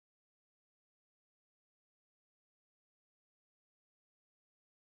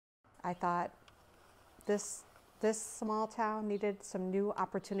I thought this small town needed some new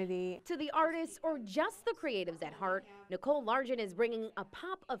opportunity. To the artists or just the creatives at heart, Nicole Largent is bringing a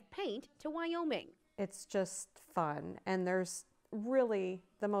pop of paint to Wyoming. It's just fun, and there's really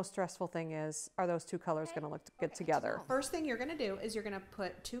the most stressful thing is, are those two colors going to look good together? First thing you're going to do is you're going to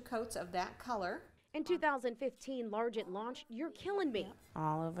put 2 coats of that color. In 2015, Largent launched YerKilnMe,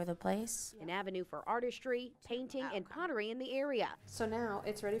 All over the place. an avenue for artistry, painting, and pottery in the area. So now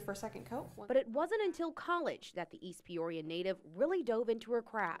it's ready for a second coat. But it wasn't until college that the East Peoria native really dove into her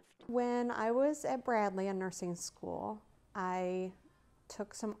craft. When I was at Bradley in nursing school, I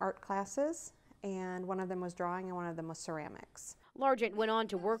took some art classes, and one of them was drawing and one of them was ceramics. Largent went on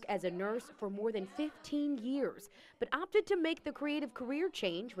to work as a nurse for more than 15 years, but opted to make the creative career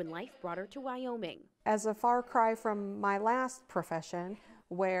change when life brought her to Wyoming. As a far cry from my last profession,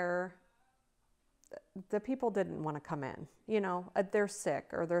 where the people didn't want to come in, you know, they're sick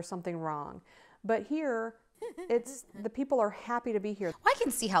or there's something wrong. But here, it's the people are happy to be here. I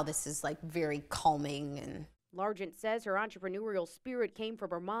can see how this is like very calming. And Largent says her entrepreneurial spirit came from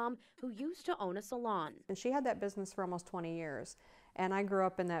her mom, who used to own a salon. And she had that business for almost 20 years. And I grew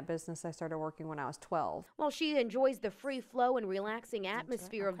up in that business. I started working when I was 12. While she enjoys the free flow and relaxing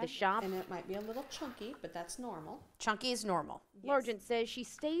atmosphere of the shop, And it might be a little chunky, but that's normal. chunky is normal. Largent says she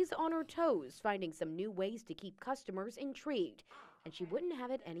stays on her toes, finding some new ways to keep customers intrigued, and she wouldn't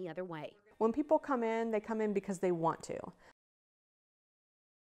have it any other way. When people come in, they come in because they want to.